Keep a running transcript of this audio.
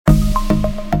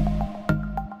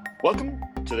Welcome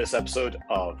to this episode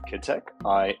of Kid Tech.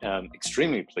 I am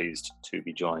extremely pleased to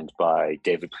be joined by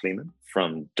David Kleeman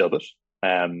from Dubbit.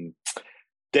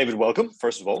 David, welcome,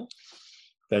 first of all.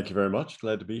 Thank you very much.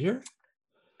 Glad to be here.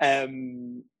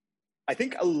 I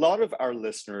think a lot of our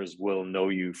listeners will know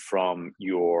you from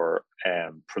your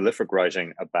prolific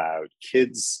writing about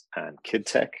kids and kid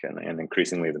tech and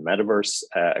increasingly the metaverse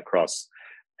across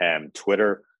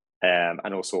Twitter. And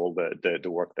also all the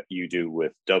work that you do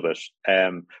with Dubbit.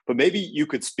 But maybe you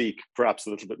could speak perhaps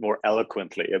a little bit more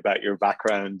eloquently about your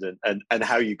background and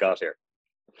how you got here.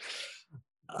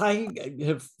 I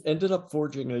have ended up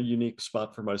forging a unique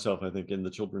spot for myself, I think, in the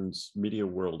children's media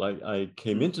world. I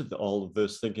came into all of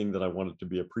this thinking that I wanted to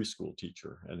be a preschool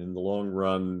teacher. And in the long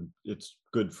run, it's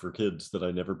good for kids that I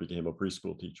never became a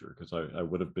preschool teacher because I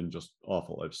would have been just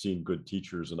awful. I've seen good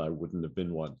teachers and I wouldn't have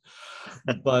been one.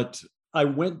 But I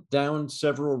went down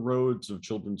several roads of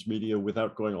children's media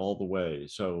without going all the way.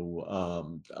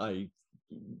 So I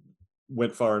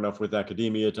went far enough with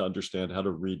academia to understand how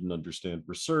to read and understand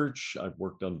research. I've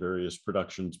worked on various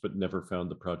productions, but never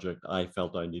found the project I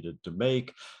felt I needed to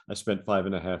make. I spent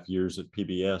 5.5 years at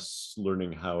PBS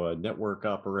learning how a network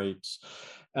operates,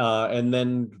 and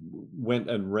then went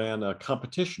and ran a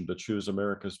competition to choose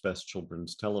America's best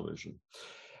children's television.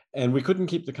 And we couldn't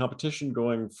keep the competition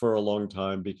going for a long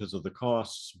time because of the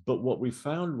costs. But what we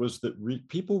found was that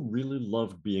people really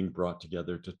loved being brought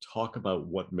together to talk about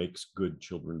what makes good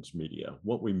children's media,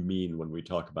 what we mean when we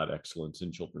talk about excellence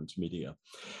in children's media.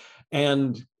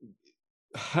 And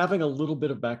having a little bit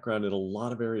of background in a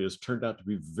lot of areas turned out to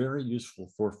be very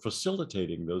useful for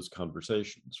facilitating those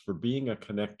conversations, for being a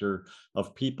connector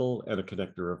of people and a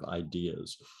connector of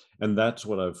ideas. And that's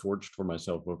what I've forged for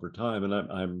myself over time. And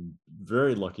I'm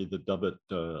very lucky that Dubbit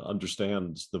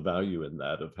understands the value in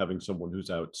that, of having someone who's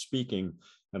out speaking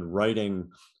and writing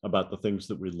about the things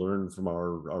that we learn from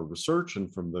our research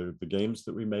and from the games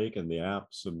that we make and the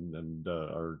apps and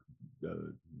our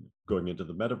going into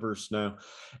the metaverse now,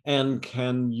 and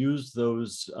can use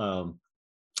those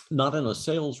not in a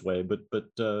sales way, but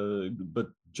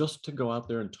just to go out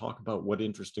there and talk about what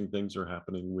interesting things are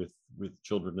happening with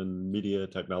children in media,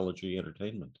 technology,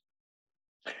 entertainment.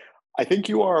 I think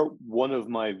you are one of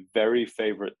my very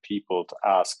favorite people to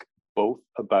ask both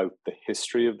about the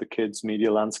history of the kids'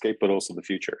 media landscape, but also the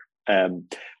future.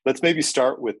 Let's maybe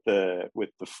start with the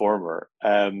former.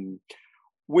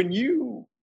 When you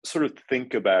sort of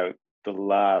think about the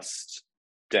last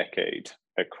decade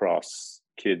across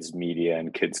kids' media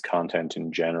and kids' content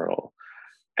in general,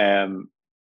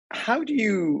 how do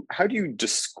you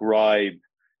describe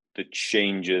the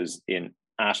changes in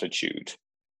attitude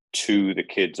to the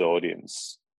kids'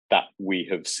 audience that we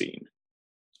have seen?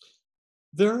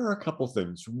 There are a couple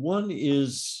things. One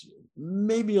is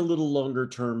maybe a little longer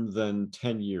term than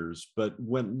 10 years, but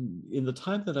when in the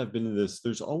time that I've been in this,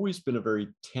 there's always been a very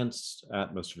tense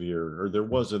atmosphere, or there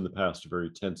was in the past a very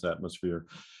tense atmosphere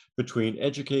between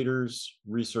educators,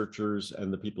 researchers,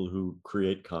 and the people who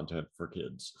create content for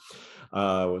kids.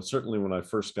 Certainly when I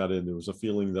first got in, there was a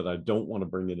feeling that I don't want to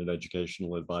bring in an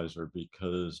educational advisor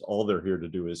because all they're here to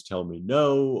do is tell me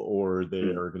no, or they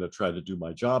are going to try to do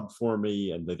my job for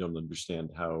me, and they don't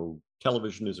understand how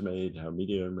television is made, how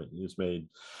media is made.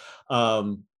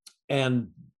 And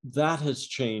that has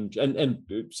changed. And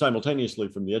simultaneously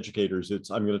from the educators,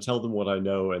 it's I'm going to tell them what I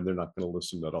know, and they're not going to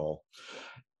listen at all.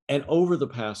 And over the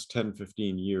past 10,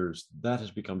 15 years, that has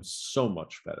become so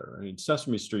much better. I mean,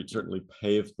 Sesame Street certainly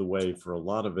paved the way for a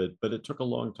lot of it, but it took a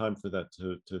long time for that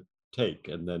to take,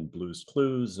 and then Blue's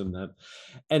Clues and that.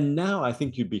 And now I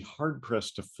think you'd be hard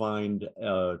pressed to find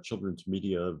a children's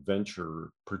media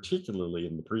venture, particularly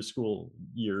in the preschool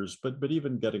years, but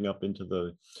even getting up into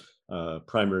the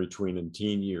primary, tween, and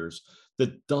teen years,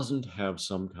 that doesn't have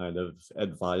some kind of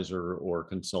advisor or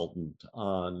consultant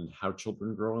on how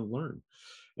children grow and learn.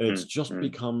 And it's just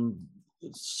become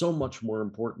so much more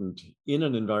important in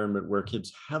an environment where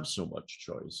kids have so much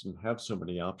choice and have so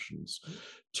many options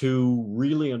to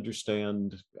really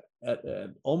understand at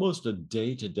almost a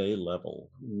day-to-day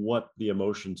level what the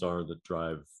emotions are that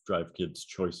drive kids'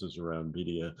 choices around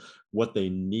media, what they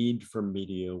need from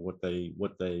media,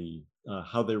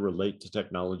 how they relate to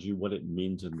technology, what it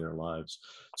means in their lives.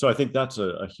 So I think that's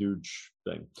a huge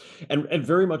thing. And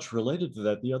very much related to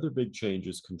that, the other big change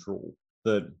is control.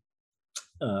 That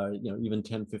even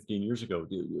 10, 15 years ago,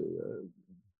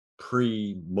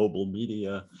 pre-mobile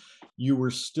media, you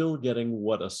were still getting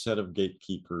what a set of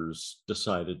gatekeepers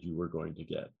decided you were going to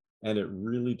get. And it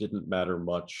really didn't matter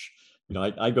much.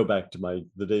 I go back to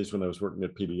the days when I was working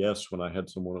at PBS, when I had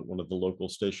someone at one of the local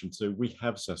stations say, we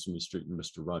have Sesame Street and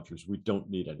Mr. Rogers. We don't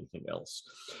need anything else.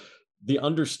 the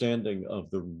understanding of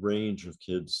the range of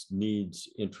kids' needs,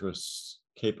 interests,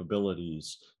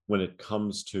 capabilities when it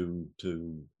comes to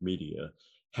media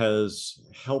has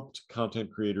helped content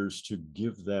creators to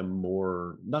give them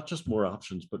more, not just more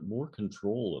options, but more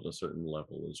control at a certain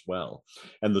level as well.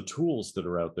 And the tools that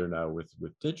are out there now with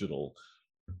digital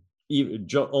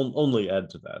only add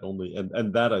to that. Only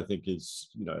and that, I think, is,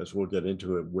 as we'll get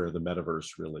into it, where the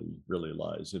metaverse really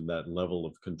lies, in that level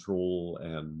of control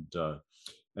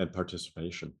and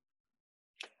participation.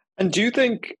 And do you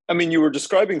think, I mean, you were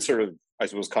describing sort of, I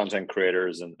suppose, content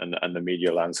creators and the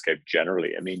media landscape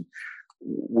generally. I mean,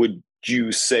 would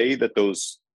you say that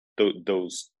those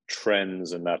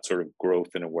trends and that sort of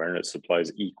growth and awareness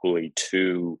applies equally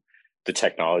to the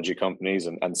technology companies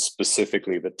and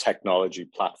specifically the technology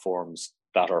platforms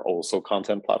that are also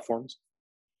content platforms?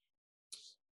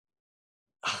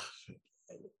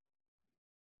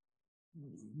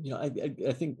 I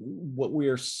think what we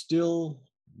are still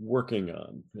working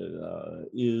on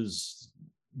is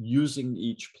using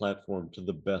each platform to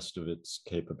the best of its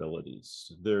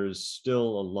capabilities. There's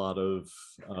still a lot of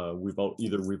we've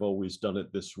always done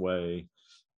it this way,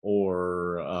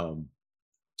 or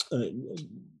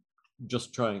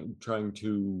just trying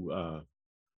to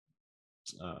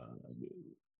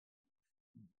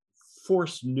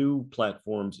force new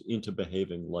platforms into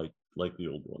behaving like the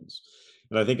old ones.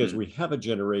 And I think as we have a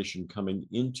generation coming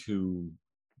into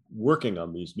working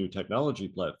on these new technology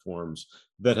platforms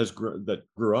that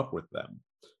grew up with them,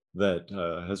 that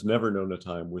has never known a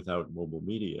time without mobile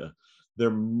media, they're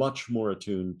much more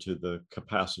attuned to the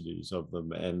capacities of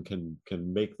them and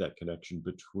can make that connection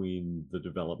between the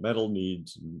developmental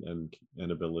needs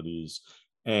and abilities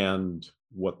and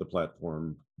what the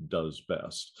platform does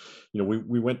best.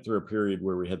 We went through a period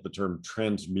where we had the term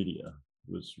transmedia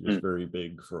was very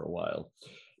big for a while.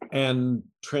 And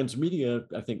transmedia,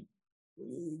 I think,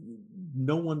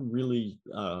 no one really,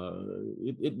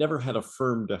 it never had a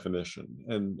firm definition.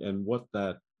 And what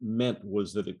that meant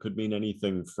was that it could mean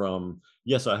anything from,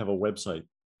 yes, I have a website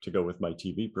to go with my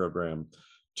TV program,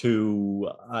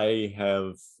 to I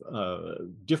have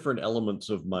different elements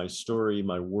of my story,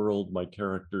 my world, my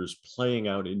characters playing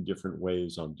out in different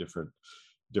ways on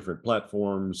different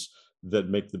platforms that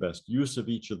make the best use of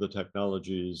each of the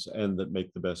technologies and that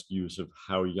make the best use of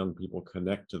how young people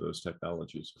connect to those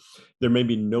technologies. There may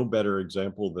be no better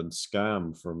example than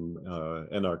Skam from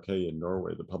NRK in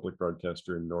Norway, the public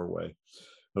broadcaster in Norway,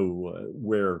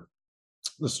 where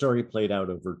the story played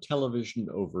out over television,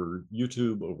 over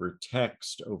YouTube, over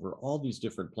text, over all these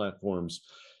different platforms,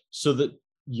 so that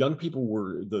young people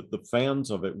were, the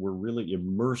fans of it were really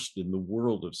immersed in the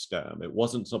world of Skam. It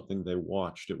wasn't something they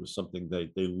watched, it was something they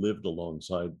lived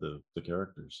alongside the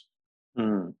characters.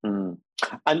 Mm-hmm.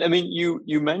 And I mean,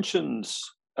 you mentioned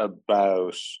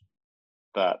about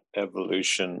that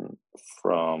evolution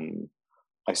from,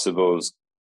 I suppose,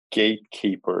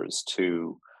 gatekeepers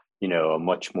to, a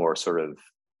much more sort of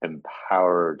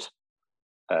empowered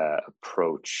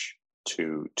approach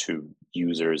to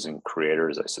users and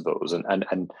creators, I suppose,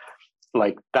 and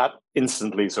like that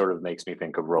instantly sort of makes me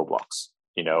think of Roblox,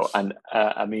 and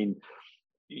I mean,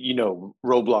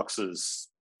 Roblox's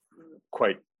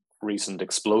quite recent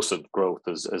explosive growth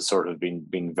has sort of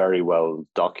been very well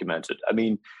documented. I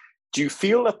mean, do you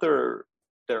feel that their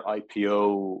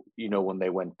IPO, when they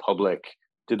went public,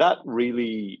 did that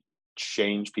really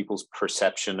change people's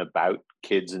perception about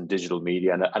kids and digital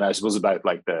media, and I suppose about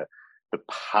like the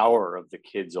power of the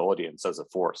kids audience as a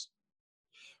force?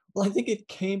 Well, I think it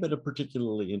came at a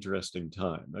particularly interesting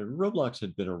time. Roblox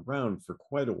had been around for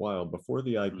quite a while before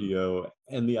the IPO,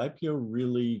 and the IPO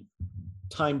really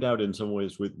timed out in some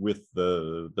ways with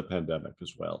the pandemic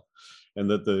as well. And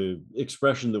that the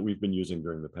expression that we've been using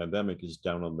during the pandemic is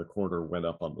down on the corner went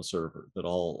up on the server, that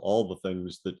all the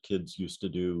things that kids used to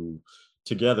do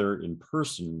together in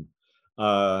person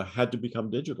had to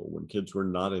become digital when kids were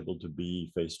not able to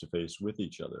be face to face with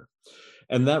each other.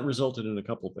 And that resulted in a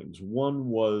couple of things. One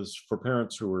was for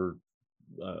parents who were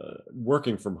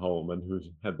working from home and who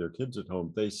had their kids at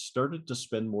home, they started to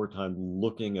spend more time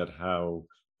looking at how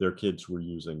their kids were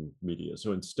using media.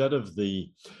 So instead of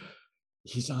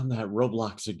he's on that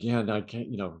Roblox again, I can't,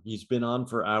 he's been on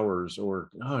for hours,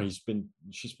 or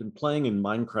she's been playing in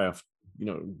Minecraft,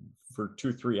 for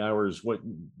 2-3 hours, what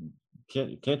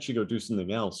can't she go do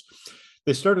something else?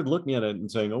 They started looking at it and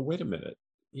saying, oh, wait a minute,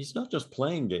 he's not just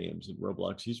playing games in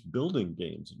Roblox, he's building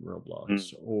games in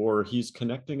Roblox, or he's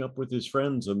connecting up with his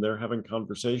friends and they're having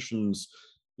conversations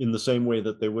in the same way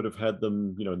that they would have had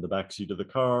them, in the backseat of the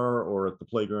car or at the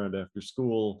playground after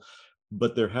school,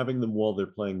 but they're having them while they're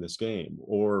playing this game.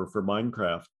 Or for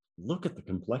Minecraft, look at the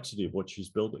complexity of what she's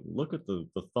building. Look at the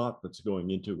thought that's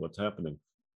going into what's happening.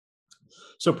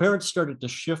 So parents started to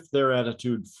shift their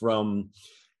attitude from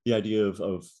the idea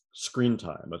of screen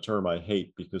time, a term I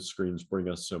hate because screens bring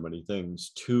us so many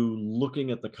things, to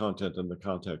looking at the content and the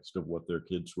context of what their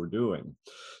kids were doing.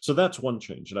 So that's one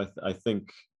change. And I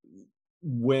think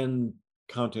when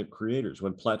content creators,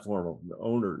 when platform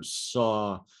owners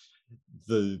saw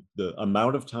the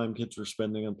amount of time kids were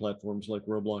spending on platforms like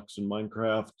Roblox and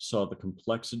Minecraft, saw the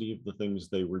complexity of the things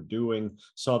they were doing,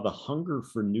 saw the hunger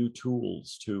for new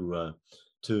tools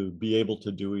to be able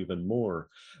to do even more,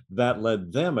 that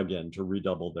led them again to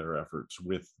redouble their efforts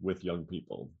with young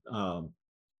people.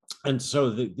 And so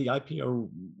the IPO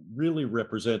really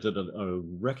represented a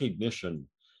recognition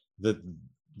that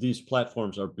these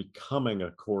platforms are becoming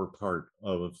a core part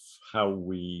of how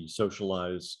we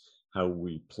socialize, how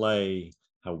we play,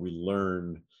 how we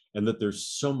learn, and that there's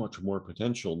so much more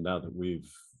potential now that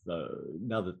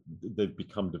now that they've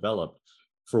become developed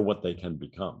for what they can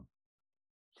become.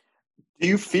 Do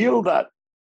you feel that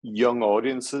young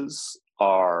audiences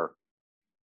are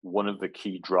one of the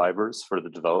key drivers for the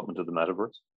development of the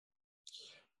metaverse?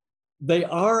 They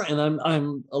are, and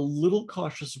I'm a little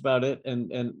cautious about it,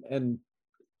 and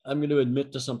I'm going to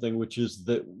admit to something, which is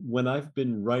that when I've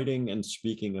been writing and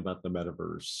speaking about the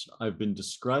metaverse, I've been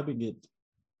describing it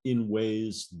in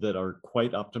ways that are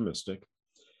quite optimistic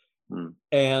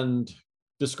and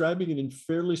describing it in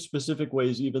fairly specific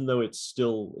ways, even though it's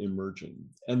still emerging.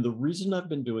 And the reason I've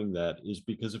been doing that is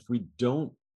because if we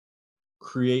don't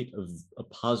create a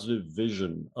positive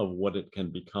vision of what it can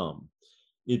become,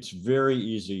 it's very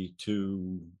easy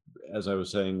to, as I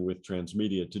was saying with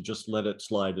transmedia, to just let it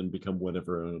slide and become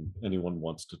whatever anyone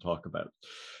wants to talk about.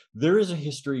 There is a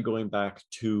history going back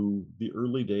to the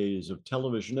early days of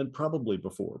television, and probably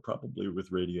before, probably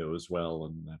with radio as well,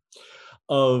 and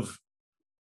of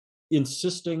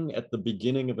insisting at the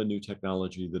beginning of a new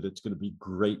technology that it's going to be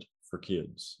great for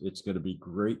kids. It's going to be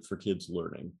great for kids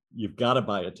learning. You've got to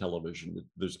buy a television.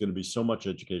 There's going to be so much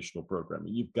educational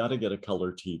programming. You've got to get a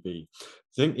color TV.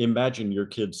 Imagine your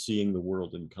kids seeing the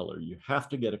world in color. You have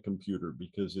to get a computer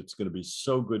because it's going to be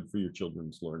so good for your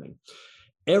children's learning.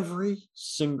 Every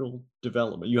single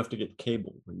development, you have to get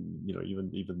cable,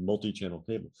 even multi-channel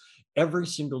cable. Every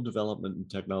single development in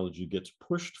technology gets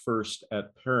pushed first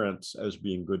at parents as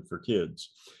being good for kids.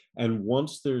 And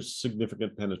once there's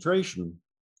significant penetration,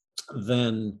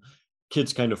 then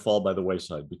kids kind of fall by the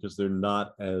wayside because they're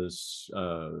not as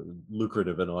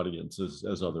lucrative an audience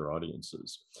as other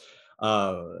audiences.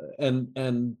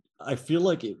 And I feel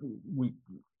like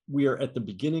we are at the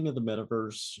beginning of the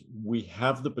metaverse. We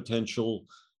have the potential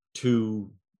to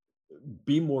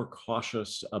be more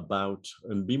cautious about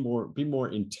and be more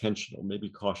intentional. Maybe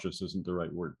cautious isn't the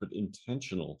right word, but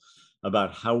intentional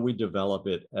about how we develop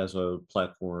it as a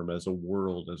platform, as a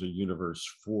world, as a universe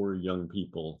for young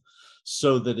people,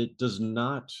 so that it does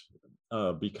not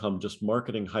become just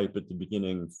marketing hype at the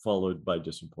beginning, followed by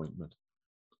disappointment.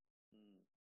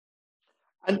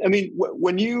 And I mean,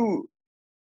 when you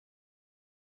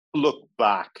look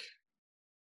back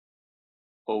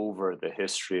over the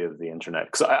history of the internet,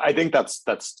 because I think that's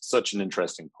such an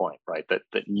interesting point, right?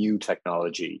 That new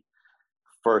technology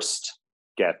first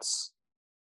gets,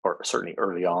 or certainly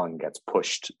early on gets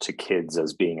pushed to kids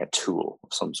as being a tool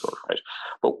of some sort, right?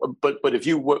 But if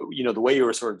you the way you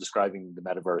were sort of describing the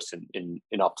metaverse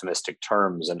in optimistic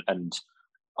terms, and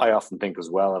I often think as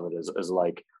well of it as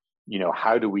like,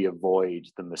 how do we avoid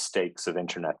the mistakes of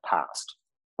internet past,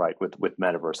 right? With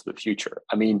metaverse of the future.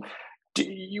 I mean, do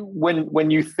you,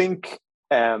 when you think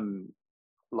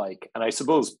like, and I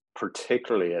suppose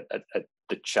particularly at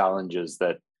the challenges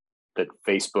that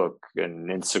Facebook and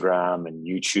Instagram and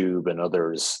YouTube and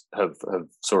others have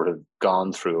sort of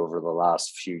gone through over the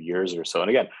last few years or so. And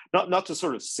again, not to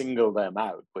sort of single them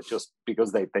out, but just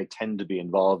because they tend to be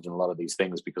involved in a lot of these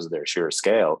things because of their sheer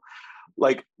scale.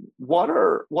 Like, what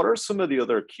are some of the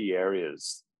other key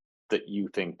areas that you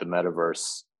think the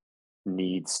metaverse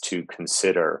needs to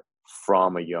consider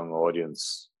from a young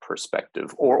audience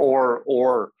perspective,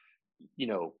 or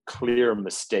clear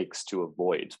mistakes to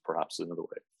avoid, perhaps another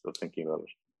way of thinking about it?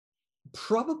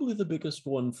 Probably the biggest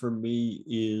one for me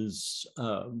is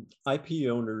IP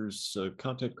owners,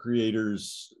 content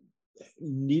creators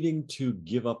needing to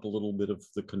give up a little bit of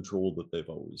the control that they've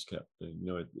always kept.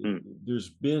 And, there's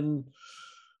been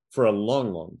for a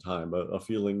long, long time a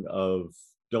feeling of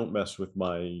don't mess with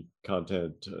my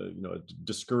content,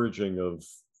 discouraging of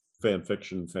fan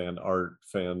fiction, fan art,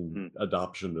 fan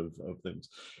adoption of things.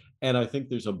 And I think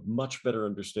there's a much better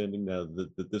understanding now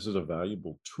that this is a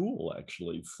valuable tool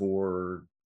actually for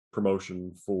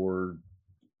promotion, for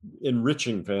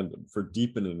enriching fandom, for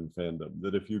deepening fandom,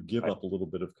 that if you give Right. up a little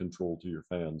bit of control to your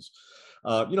fans,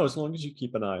 as long as you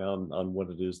keep an eye on what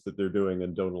it is that they're doing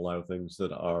and don't allow things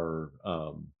that are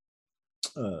uh,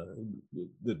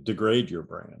 that degrade your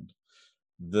brand,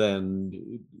 then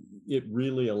it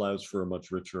really allows for a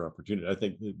much richer opportunity. I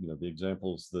think that, the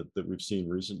examples that we've seen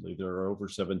recently, there are over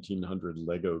 1,700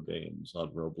 Lego games on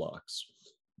Roblox,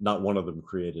 not one of them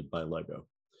created by Lego.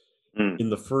 Mm. In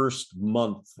the first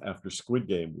month after Squid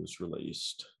Game was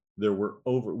released, there were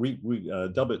over we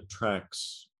Dubbit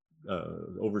tracks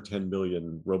over 10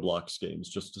 million Roblox games,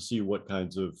 just to see what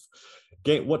kinds of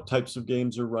what types of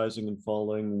games are rising and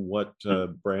falling, what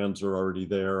Mm. brands are already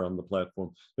there on the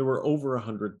platform. There were over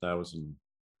 100,000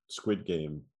 Squid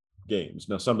Game games.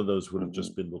 Now, some of those would have Mhm.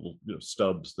 just been little,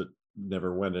 stubs that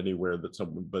never went anywhere, that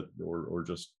someone, but or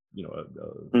just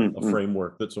Mm. a Mm.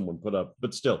 framework that someone put up.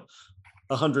 But still,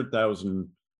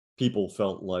 100,000 people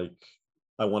felt like,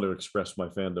 I want to express my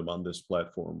fandom on this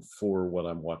platform for what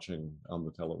I'm watching on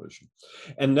the television.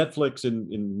 And Netflix,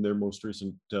 in their most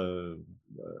recent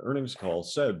earnings call,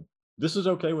 said this is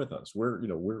okay with us.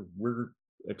 We're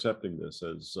accepting this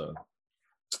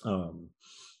um,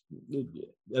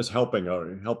 as helping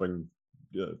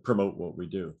promote what we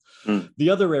do. Mm. The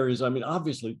other areas, I mean,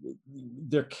 obviously,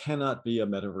 there cannot be a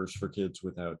metaverse for kids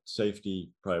without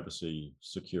safety, privacy,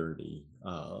 security,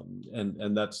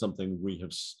 and that's something we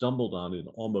have stumbled on in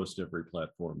almost every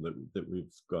platform that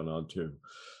we've gone on to,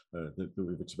 that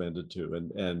we've expanded to,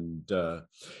 and the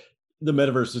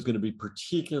metaverse is going to be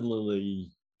particularly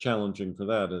challenging for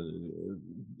that,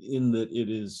 in that it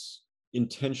is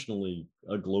intentionally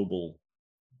a globally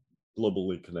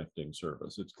connecting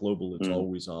service. It's global, it's Mm.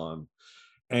 always on.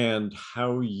 And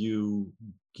how you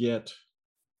get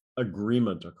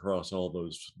agreement across all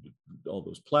those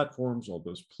platforms, all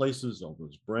those places, all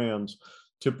those brands,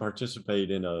 to participate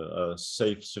in a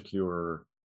safe, secure,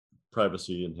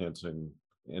 privacy enhancing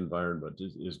environment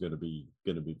is going to be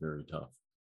very tough.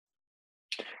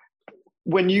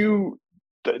 When you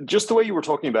just the way you were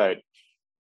talking about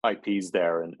IPs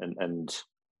there, and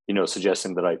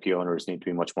suggesting that IP owners need to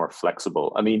be much more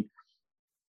flexible. I mean,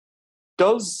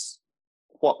 does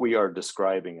what we are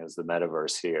describing as the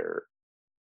metaverse here,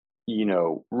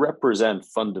 represent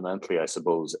fundamentally, I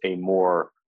suppose, a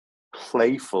more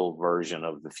playful version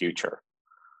of the future?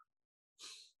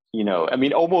 I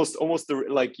mean, almost the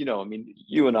like, I mean,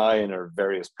 you and I and our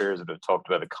various peers have talked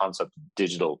about the concept of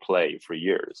digital play for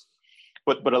years,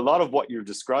 but a lot of what you're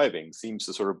describing seems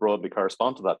to sort of broadly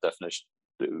correspond to that definition.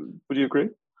 Would you agree?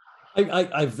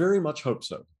 I very much hope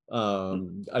so.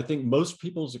 Mm. I think most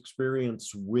people's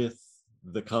experience with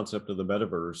the concept of the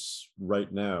metaverse right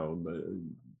now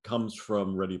comes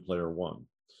from Ready Player One,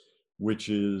 which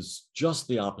is just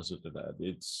the opposite of that.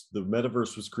 It's the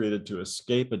metaverse was created to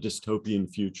escape a dystopian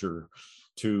future,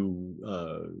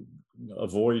 to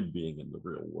avoid being in the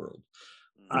real world.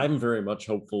 Mhm. I'm very much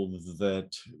hopeful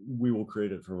that we will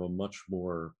create it from a much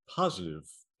more positive,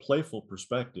 playful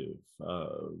perspective,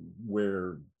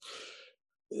 where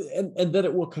and that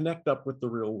it will connect up with the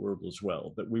real world as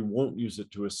well. That we won't use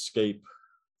it to escape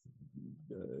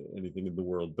anything in the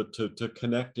world, but to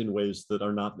connect in ways that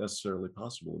are not necessarily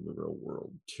possible in the real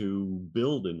world, to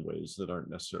build in ways that aren't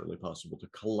necessarily possible, to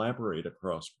collaborate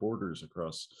across borders,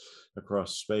 across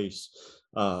space.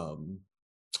 And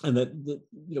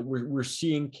we're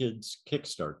seeing kids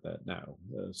kickstart that now,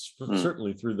 Mm.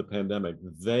 certainly through the pandemic.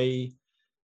 They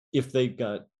if they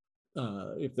got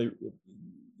if they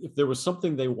if there was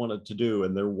something they wanted to do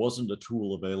and there wasn't a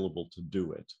tool available to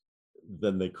do it,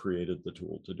 then they created the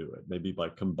tool to do it, maybe by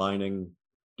combining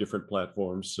different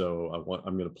platforms. So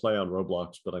I'm going to play on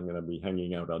Roblox, but I'm going to be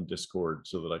hanging out on Discord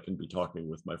so that I can be talking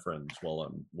with my friends while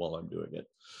I'm doing it.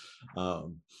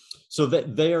 So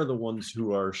that they are the ones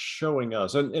who are showing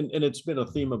us, and it's been a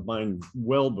theme of mine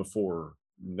well before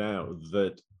now,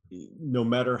 that no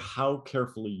matter how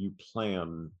carefully you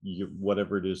plan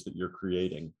whatever it is that you're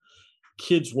creating,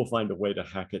 kids will find a way to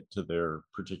hack it to their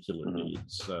particular Mhm.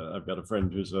 needs. I've got a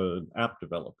friend who's an app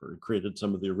developer. He created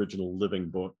some of the original Living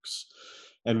Books.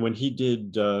 And when he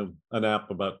did an app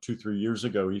about 2-3 years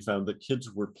ago, he found that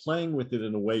kids were playing with it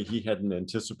in a way he hadn't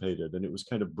anticipated, and it was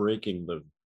kind of breaking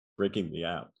the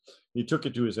app. He took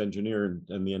it to his engineer,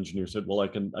 and the engineer said, well, I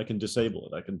can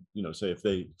disable it. I can, say if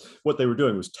what they were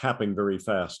doing was tapping very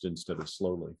fast instead of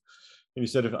slowly. And he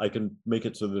said, if I can make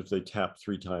it so that if they tap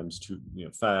 3 times too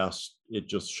fast, it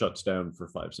just shuts down for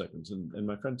 5 seconds. And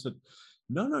my friend said,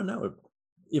 no.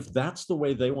 If that's the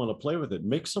way they want to play with it,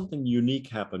 make something unique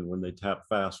happen when they tap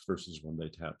fast versus when they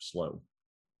tap slow.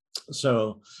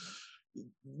 So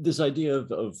this idea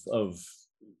of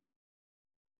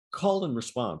call and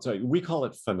response. We call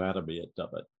it fanatomy at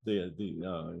Dubbit.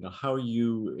 How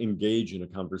you engage in a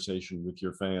conversation with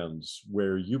your fans,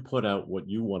 where you put out what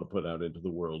you want to put out into the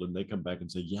world, and they come back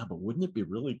and say, "Yeah, but wouldn't it be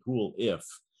really cool if?"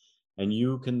 And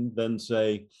you can then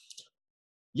say,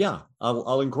 "Yeah,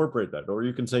 I'll incorporate that," or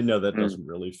you can say, "No, that doesn't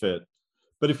really fit."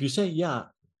 But if you say, "Yeah,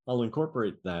 I'll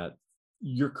incorporate that,"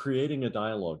 you're creating a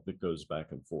dialogue that goes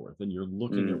back and forth, and you're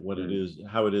looking at what it is,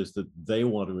 how it is that they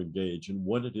want to engage, and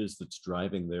what it is that's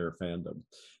driving their fandom.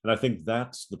 And I think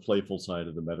that's the playful side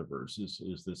of the metaverse,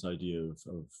 is this idea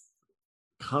of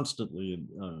constantly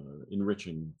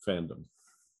enriching fandom.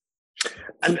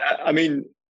 And I mean,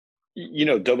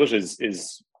 Dubbit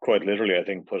is quite literally, I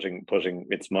think, putting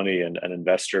its money and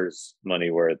investors' money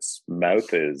where its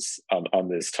mouth is on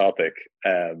this topic.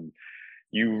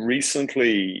 You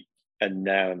recently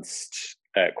announced,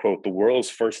 quote, the world's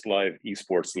first live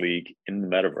esports league in the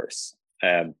metaverse.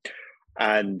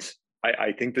 And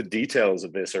I think the details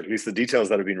of this, or at least the details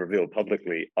that have been revealed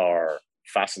publicly, are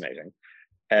fascinating.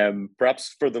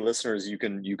 Perhaps for the listeners, you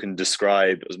can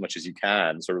describe as much as you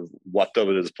can sort of what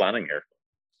Dubbit is planning here.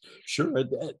 Sure.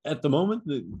 At the moment,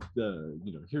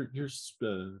 here's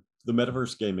the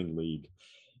Metaverse Gaming League.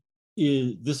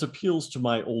 This appeals to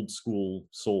my old school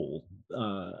soul.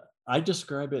 I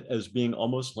describe it as being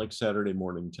almost like Saturday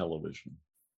morning television,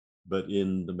 but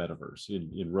in the metaverse.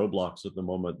 In Roblox at the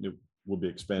moment, it will be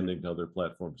expanding to other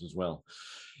platforms as well.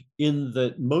 In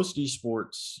that most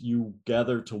esports, you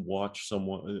gather to watch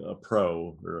someone, a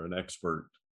pro or an expert,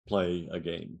 play a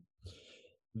game.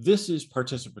 This is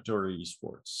participatory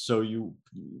esports. So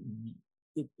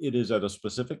it is at a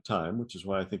specific time, which is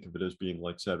why I think of it as being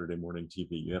like Saturday morning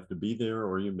TV. You have to be there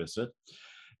or you miss it.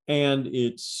 And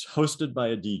it's hosted by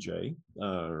a DJ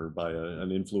or by an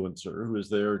influencer who is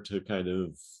there to kind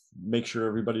of make sure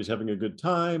everybody's having a good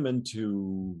time and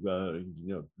to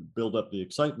build up the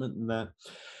excitement in that.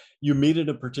 You meet at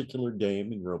a particular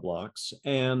game in Roblox,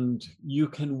 and you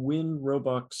can win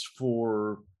Robux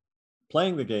for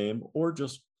playing the game or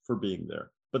just for being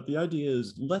there. But the idea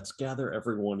is, let's gather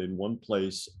everyone in one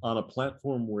place on a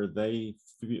platform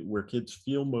where kids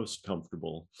feel most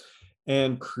comfortable,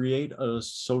 and create a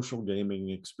social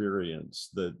gaming experience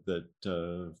that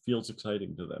feels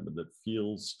exciting to them and that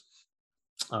feels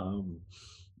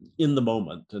in the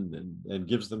moment, and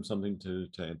gives them something to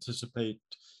anticipate,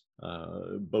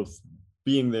 both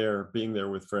being there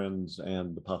with friends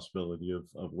and the possibility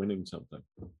of winning something.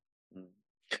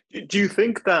 Do you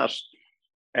think that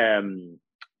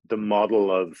the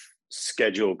model of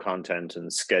schedule content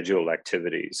and schedule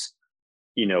activities,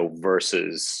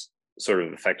 versus sort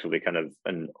of effectively kind of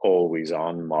an always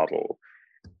on model,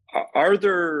 are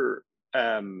there,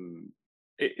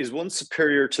 is one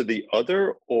superior to the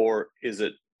other, or is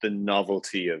it the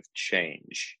novelty of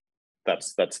change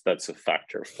that's a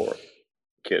factor for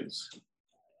kids?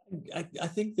 I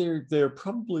think they're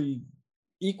probably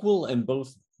equal and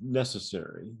both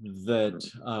necessary. That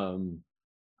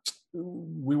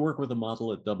we work with a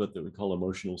model at Dubbit that we call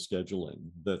emotional scheduling,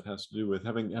 that has to do with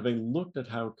having looked at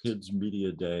how kids'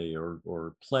 media day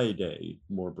or play day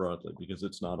more broadly, because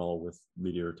it's not all with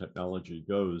media or technology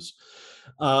goes.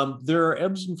 There are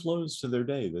ebbs and flows to their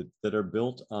day that are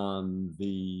built on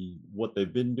what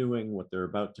they've been doing, what they're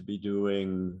about to be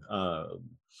doing,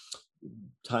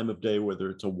 time of day, whether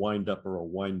it's a wind up or a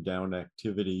wind down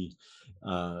activity.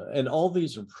 And all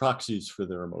these are proxies for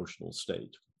their emotional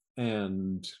state.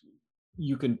 And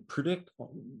you can predict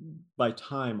by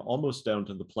time, almost down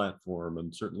to the platform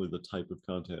and certainly the type of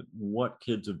content, what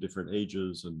kids of different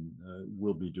ages and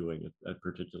will be doing at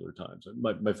particular times.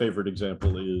 My favorite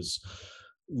example is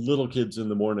little kids in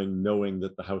the morning knowing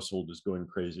that the household is going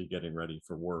crazy getting ready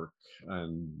for work,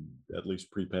 and at least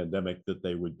pre-pandemic that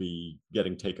they would be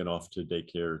getting taken off to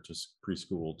daycare, to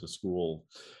preschool, to school,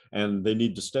 and they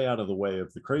need to stay out of the way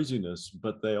of the craziness,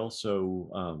 but they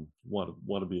also want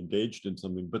to be engaged in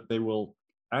something. But they will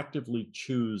actively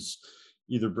choose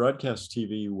either broadcast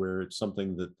TV, where it's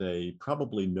something that they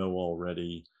probably know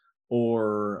already,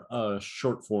 or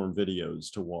short form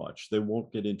videos to watch. They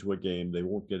won't get into a game. They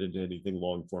won't get into anything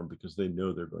long form because they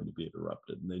know they're going to be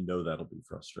interrupted, and they know that'll be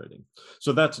frustrating.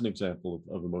 So that's an example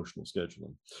of emotional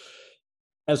scheduling.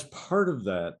 As part of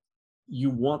that, you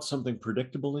want something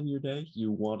predictable in your day.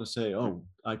 You want to say, oh,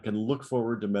 I can look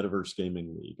forward to Metaverse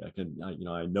Gaming League.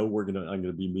 I know I'm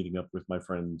gonna be meeting up with my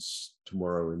friends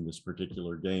tomorrow in this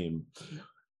particular game.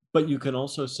 But you can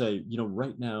also say,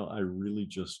 right now I really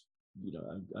just,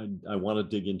 I want to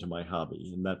dig into my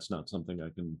hobby, and that's not something I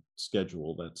can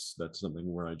schedule. That's something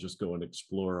where I just go and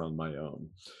explore on my own.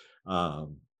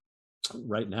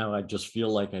 Right now, I just feel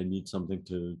like I need something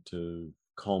to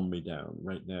calm me down.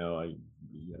 Right now,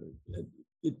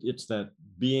 it's that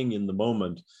being in the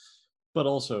moment, but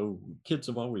also kids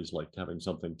have always liked having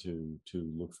something to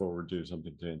look forward to,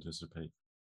 something to anticipate.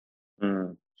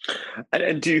 Mm.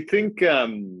 And do you think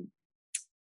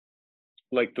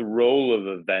like the role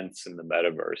of events in the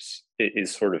metaverse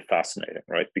is sort of fascinating,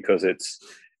 right? Because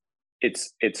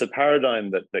it's a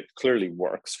paradigm that clearly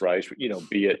works, right? You know,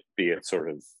 be it sort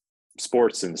of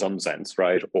sports in some sense,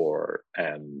 right, or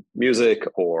music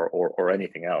or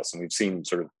anything else, and we've seen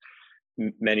sort of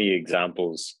many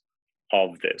examples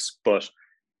of this, but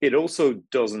it also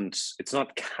doesn't. It's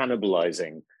not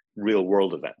cannibalizing real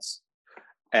world events,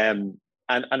 and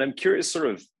I'm curious, sort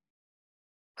of,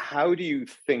 how do you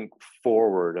think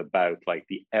forward about like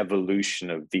the evolution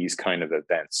of these kind of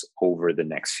events over the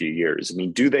next few years? I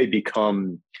mean, do they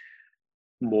become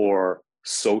more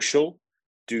social?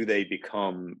 Do they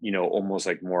become, you know, almost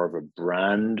like more of a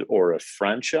brand or a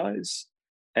franchise?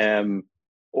 Um,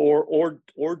 or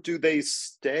do they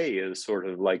stay as sort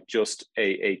of like just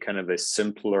a kind of a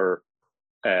simpler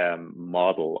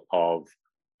model of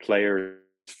players,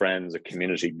 friends, a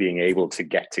community being able to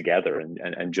get together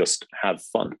and just have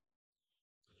fun?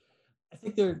 I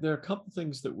think there are a couple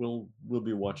things that we'll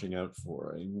be watching out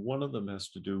for. And one of them has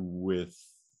to do with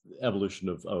evolution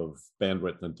of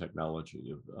bandwidth and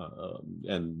technology,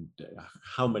 and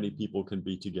how many people can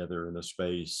be together in a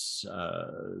space.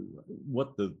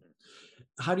 What the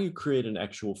How do you create an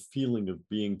actual feeling of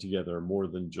being together more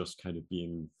than just kind of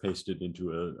being pasted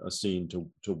into a scene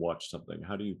to watch something?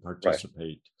 How do you Right.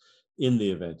 participate in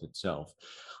the event itself?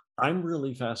 I'm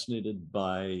really fascinated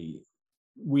by,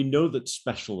 we know that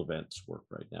special events work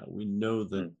right now. We know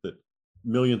Mm, that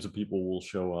millions of people will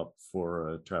show up for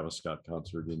a Travis Scott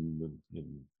concert in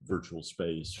virtual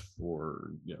space,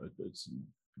 for, you know, it's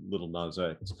Little Nas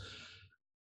X.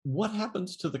 What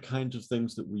happens to the kinds of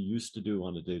things that we used to do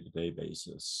on a day-to-day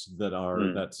basis that are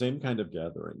mm, that same kind of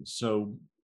gathering? So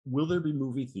will there be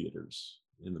movie theaters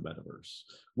in the metaverse?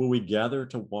 Will we gather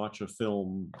to watch a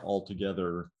film all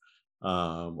together,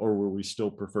 or will we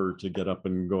still prefer to get up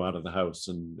and go out of the house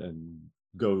and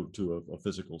go to a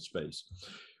physical space?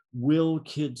 Will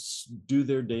kids do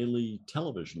their daily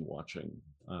television watching,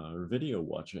 or video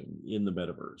watching in the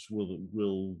metaverse?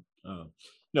 Will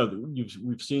no,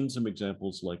 we've seen some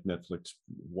examples like Netflix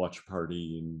Watch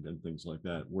Party and things like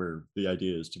that, where the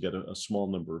idea is to get a small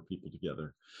number of people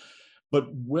together. But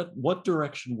what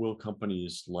direction will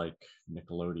companies like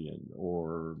Nickelodeon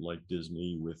or like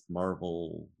Disney with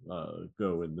Marvel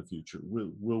go in the future?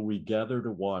 Will we gather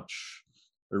to watch,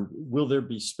 or will there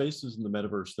be spaces in the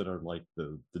metaverse that are like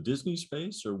the Disney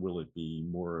space, or will it be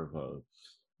more of a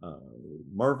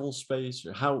Marvel space?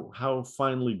 How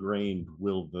finely grained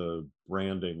will the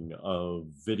branding of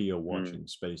video mm. watching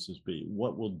spaces be?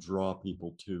 What will draw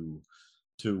people to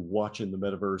watch in the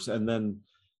metaverse, and then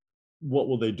what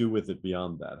will they do with it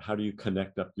beyond that? How do you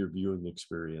connect up your viewing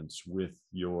experience with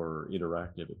your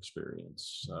interactive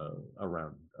experience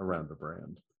around a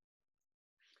brand?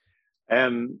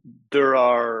 Um, there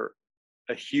are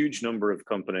a huge number of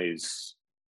companies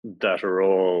that are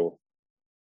all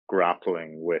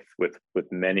grappling with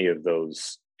many of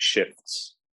those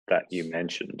shifts that you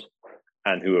mentioned,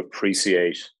 and who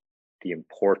appreciate the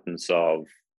importance of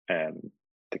um,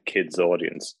 the kids'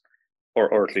 audience,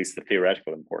 or at least the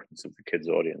theoretical importance of the kids'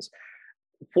 audience.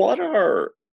 What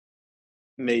are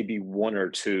maybe one or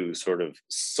two sort of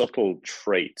subtle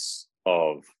traits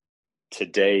of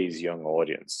today's young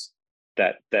audience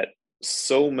that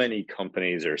so many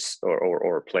companies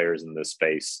or players in this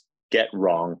space get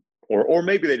wrong, or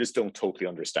maybe they just don't totally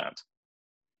understand?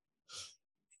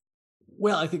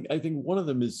 Well, I think one of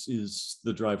them is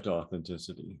the drive to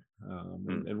authenticity,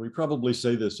 Mm, and we probably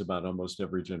say this about almost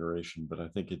every generation, but I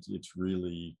think it's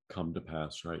really come to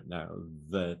pass right now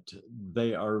that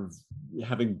they are,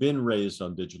 having been raised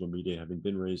on digital media, having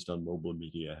been raised on mobile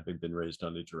media, having been raised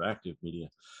on interactive media,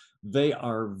 they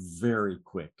are very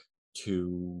quick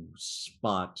to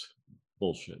spot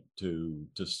bullshit, to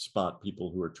spot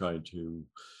people who are trying to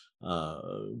uh,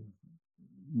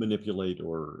 manipulate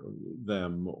or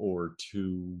them, or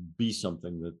to be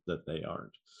something that they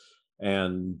aren't.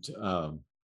 And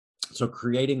so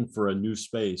creating for a new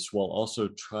space while also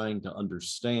trying to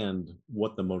understand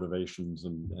what the motivations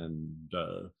and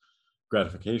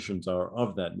gratifications are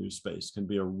of that new space can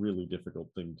be a really difficult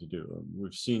thing to do.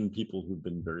 We've seen people who've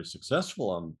been very successful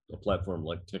on a platform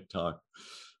like TikTok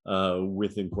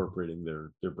with incorporating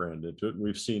their brand into it. And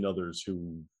we've seen others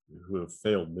who have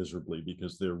failed miserably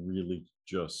because they're really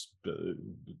just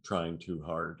trying too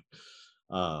hard.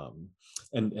 Um,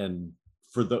 and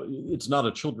for the, it's not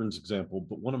a children's example,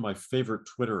 but one of my favorite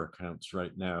Twitter accounts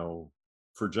right now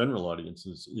for general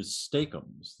audiences is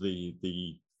steakums,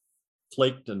 the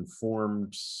flaked and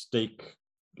formed steak,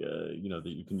 that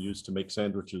you can use to make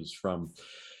sandwiches from.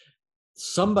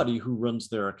 Somebody who runs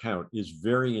their account is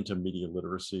very into media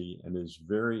literacy and is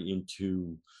very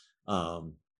into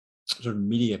sort of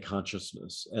media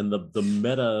consciousness, and the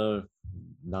meta,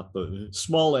 not the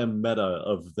small m meta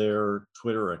of their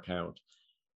Twitter account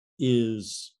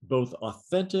is both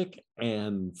authentic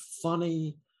and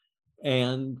funny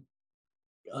and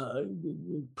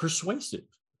persuasive,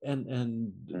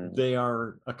 and they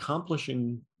are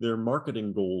accomplishing their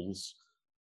marketing goals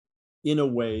in a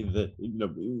way that,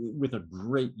 with a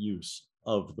great use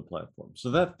of the platform.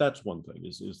 So that's one thing,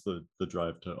 is the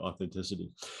drive to authenticity.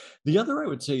 The other, I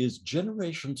would say, is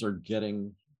generations are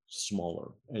getting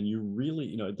smaller, and you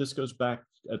really, this goes back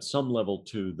at some level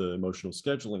to the emotional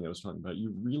scheduling I was talking about.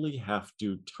 You really have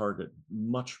to target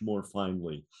much more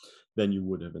finely than you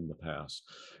would have in the past.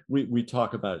 We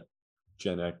talk about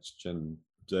Gen X, Gen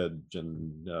Z,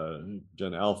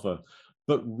 Gen Alpha,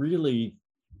 but really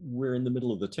we're in the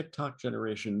middle of the TikTok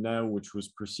generation now, which was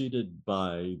preceded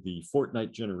by the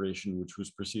Fortnite generation, which was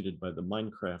preceded by the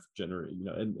Minecraft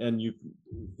generation, and you,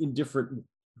 in different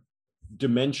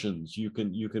dimensions, you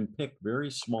can pick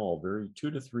very small, very 2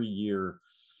 to 3 year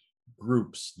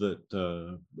groups that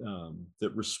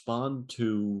that respond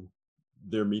to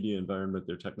their media environment,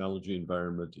 their technology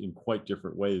environment in quite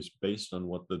different ways based on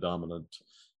what the dominant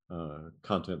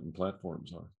content and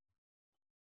platforms are.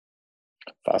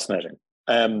 Fascinating.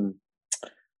 I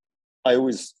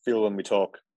always feel when we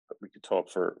talk, we could talk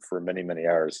for many, many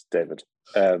hours, David.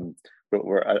 But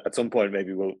we're at some point,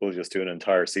 maybe we'll just do an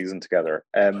entire season together.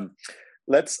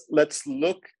 Let's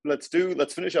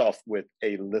finish off with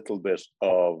a little bit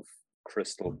of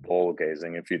crystal ball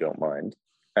gazing, if you don't mind.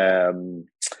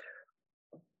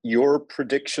 Your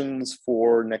predictions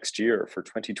for next year, for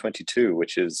 2022,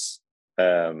 which is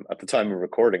at the time of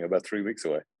recording about 3 weeks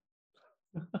away.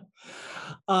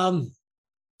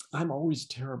 I'm always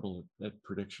terrible at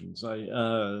predictions.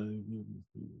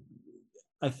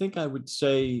 I think I would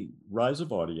say rise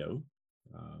of audio.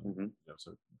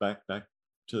 So back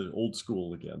to old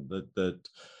school again. That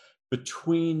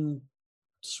between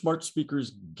smart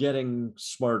speakers getting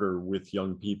smarter with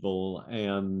young people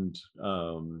and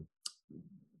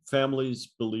families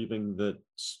believing that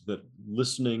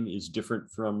listening is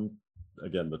different from,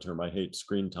 again, the term I hate,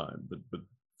 screen time, but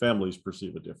families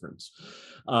perceive a difference,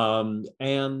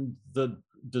 and the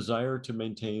desire to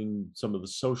maintain some of the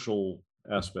social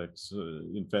aspects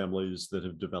in families that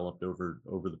have developed over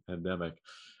the pandemic.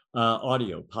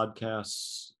 Audio,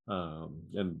 podcasts,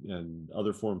 and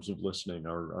other forms of listening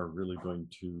are really going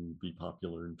to be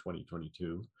popular in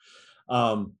 2022.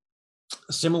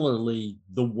 Similarly,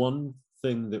 the one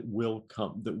thing that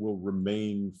will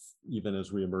remain even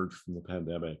as we emerge from the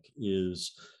pandemic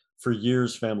is, for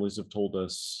years, families have told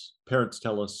us, parents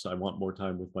tell us, I want more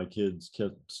time with my kids.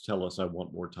 Kids tell us, I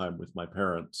want more time with my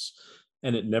parents.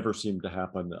 And it never seemed to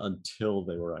happen until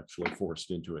they were actually forced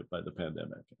into it by the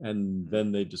pandemic. And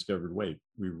then they discovered, wait,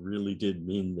 we really did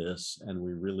mean this, and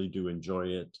we really do enjoy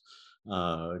it.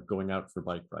 Going out for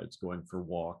bike rides, going for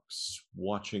walks,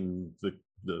 watching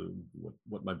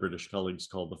what my British colleagues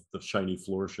call the shiny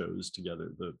floor shows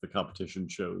together, the competition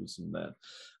shows, and that.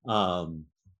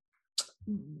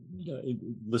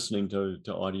 Listening to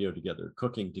audio together,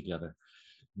 cooking together,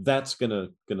 that's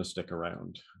gonna stick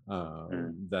around.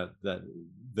 That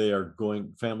they are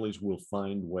going, families will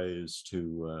find ways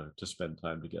to spend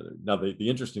time together. Now, the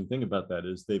interesting thing about that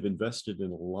is they've invested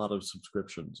in a lot of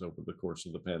subscriptions over the course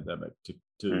of the pandemic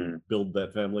to build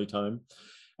that family time.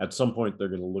 At some point, they're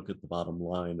going to look at the bottom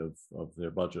line of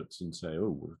their budgets and say,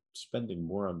 oh, we're spending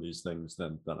more on these things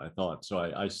than I thought. So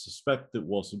I suspect that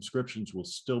while subscriptions will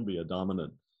still be a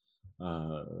dominant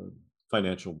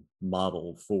financial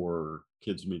model for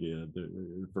kids media,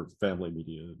 for family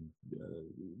media,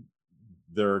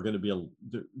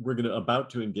 we're about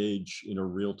to engage in a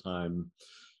real-time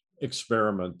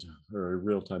experiment or a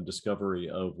real-time discovery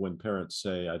of when parents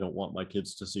say, I don't want my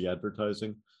kids to see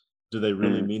advertising. Do they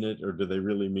really mean it, or do they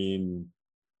really mean,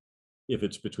 if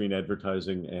it's between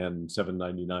advertising and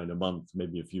 $7.99 a month,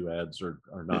 maybe a few ads are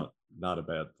not a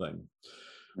bad thing?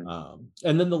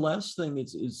 And then the last thing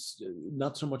is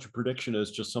not so much a prediction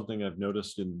as just something I've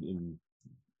noticed in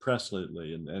press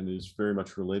lately, and is very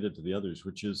much related to the others,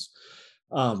 which is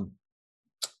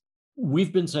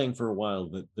we've been saying for a while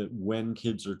that when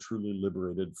kids are truly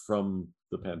liberated from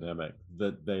the pandemic,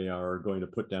 that they are going to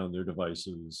put down their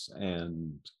devices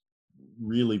and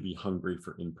really be hungry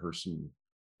for in-person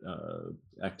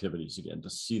activities again, to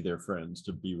see their friends,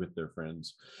 to be with their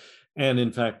friends. And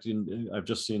in fact, I've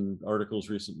just seen articles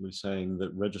recently saying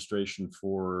that registration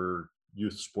for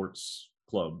youth sports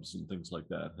clubs and things like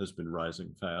that has been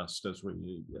rising fast as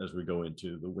we go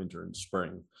into the winter and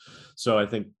spring. So I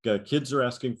think kids are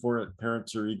asking for it,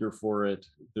 parents are eager for it.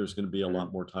 There's going to be a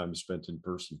lot more time spent in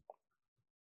person.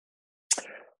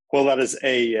 Well, that is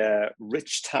a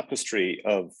rich tapestry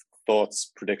of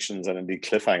thoughts, predictions, and indeed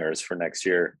cliffhangers for next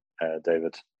year,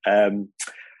 David.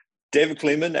 David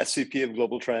Kleeman, SVP of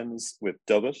Global Trends with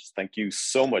Dubbit. Thank you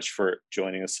so much for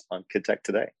joining us on KidTech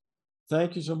today.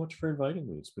 Thank you so much for inviting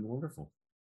me. It's been wonderful.